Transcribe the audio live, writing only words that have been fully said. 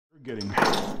Getting.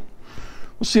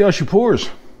 Let's see how she pours.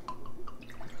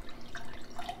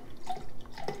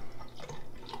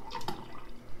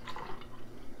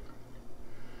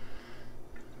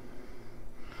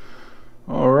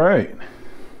 All right.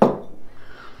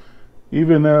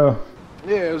 Even yeah,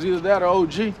 it was either that or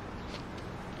OG.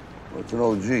 What's an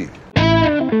OG?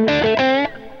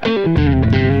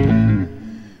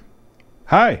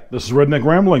 Hi, this is Redneck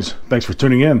Ramblings. Thanks for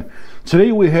tuning in.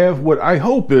 Today we have what I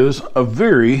hope is a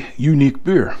very unique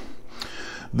beer.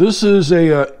 This is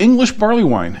a English barley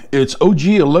wine. It's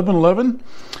OG 1111.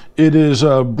 It is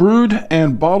brewed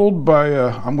and bottled by,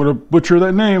 I'm going to butcher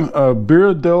that name,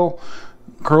 Birra del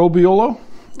Carrobiolo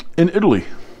in Italy.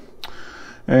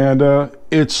 And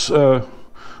it's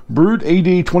brewed AD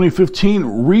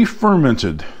 2015,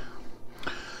 refermented.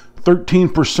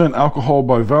 13% alcohol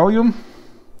by volume.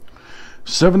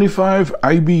 75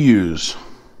 IBUs.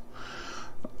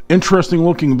 Interesting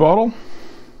looking bottle.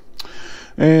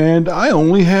 And I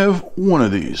only have one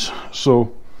of these.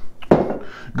 So,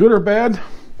 good or bad,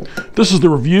 this is the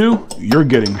review you're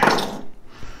getting.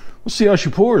 Let's see how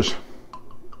she pours.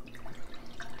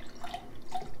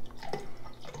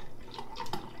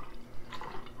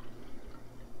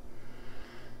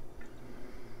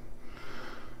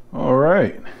 All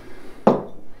right.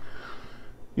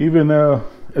 Even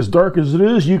as dark as it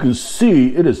is, you can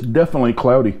see it is definitely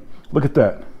cloudy. Look at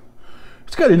that.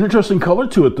 It's got an interesting color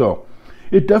to it, though.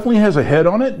 It definitely has a head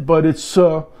on it, but it's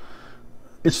so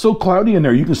cloudy in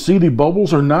there. You can see the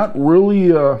bubbles are not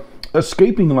really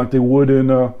escaping like they would in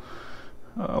a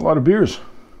lot of beers.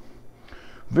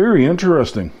 Very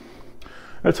interesting.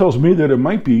 That tells me that it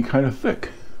might be kind of thick.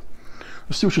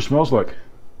 Let's see what she smells like.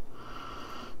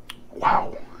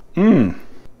 Wow.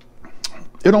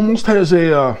 It almost has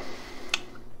a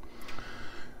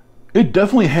it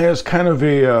definitely has kind of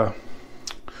a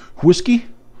whiskey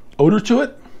odor to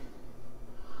it.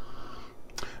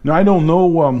 Now, I don't know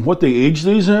what they age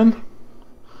these in.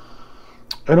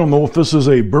 I don't know if this is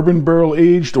a bourbon barrel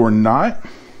aged or not,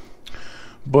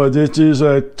 but it is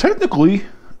technically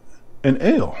an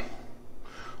ale.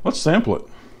 Let's sample it.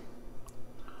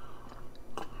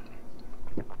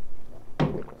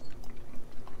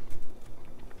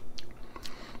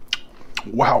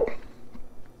 Wow.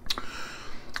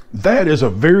 That is a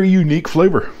very unique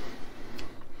flavor.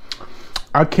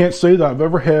 I can't say that I've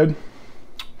ever had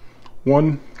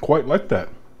one quite like that.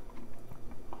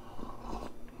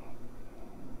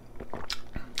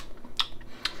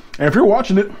 And if you're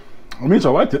watching it, it means I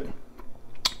liked it.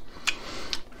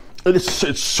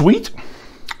 It's sweet,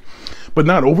 but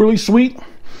not overly sweet.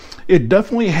 It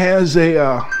definitely has a,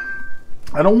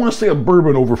 I don't want to say a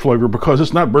bourbon over flavor because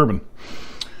it's not bourbon.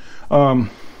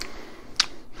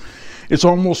 It's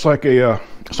almost like a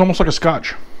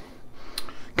Scotch,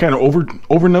 kind of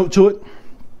over note to it.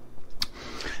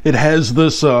 It has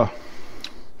this kind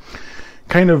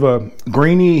of a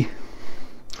grainy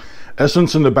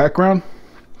essence in the background,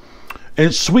 and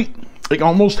it's sweet. It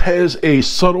almost has a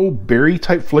subtle berry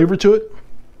type flavor to it.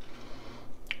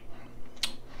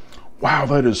 Wow,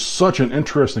 that is such an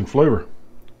interesting flavor.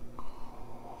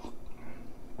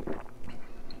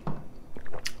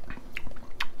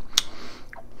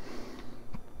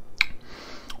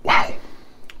 Wow.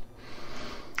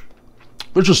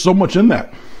 There's just so much in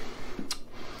that.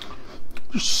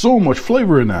 There's so much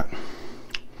flavor in that.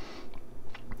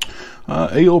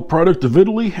 Ale product of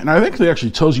Italy, and I think it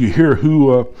actually tells you here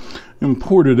who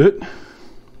imported it.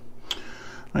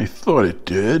 I thought it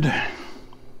did.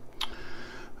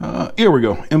 Here we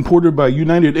go. Imported by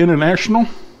United International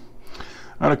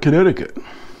out of Connecticut.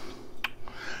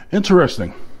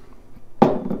 Interesting.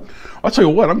 I'll tell you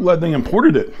what, I'm glad they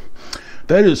imported it.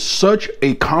 That is such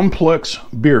a complex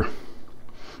beer.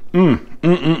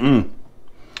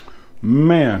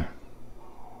 Man.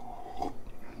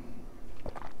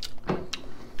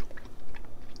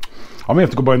 I may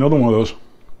have to go buy another one of those.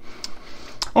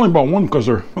 I only bought one because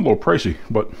they're a little pricey,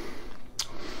 but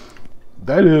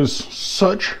that is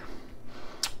such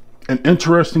an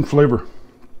interesting flavor.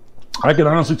 I can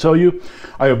honestly tell you,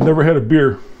 I have never had a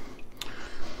beer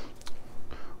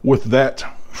with that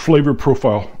flavor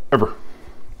profile ever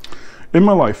in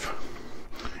my life.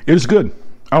 It is good.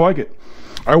 I like it.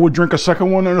 I would drink a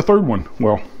second one and a third one.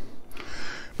 Well,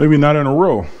 maybe not in a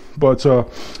row, but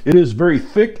it is very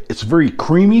thick. It's very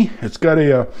creamy. It's got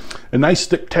a nice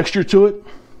thick texture to it.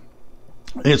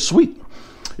 It's sweet.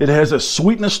 It has a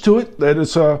sweetness to it that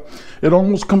is it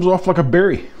almost comes off like a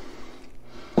berry.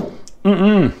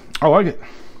 I like it.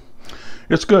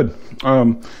 It's good.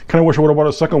 Kind of wish I would have bought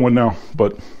a second one now,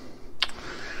 but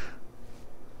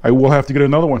I will have to get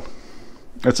another one.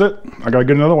 That's it. I gotta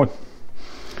get another one.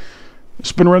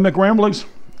 It's been Redneck Ramblings.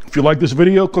 If you like this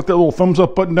video, click that little thumbs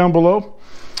up button down below.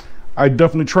 I'd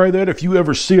definitely try that if you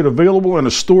ever see it available in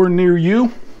a store near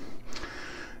you.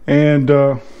 And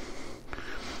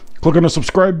click on the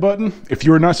subscribe button if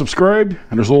you are not subscribed,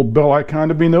 and there's a little bell icon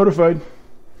to be notified.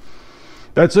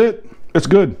 That's it. It's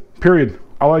good. Period.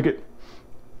 I like it.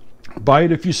 Buy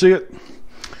it if you see it.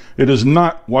 It is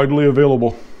not widely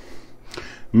available.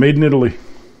 Made in Italy.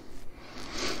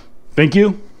 Thank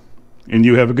you, and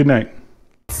you have a good night.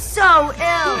 So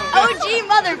ill. OG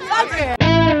motherfucker.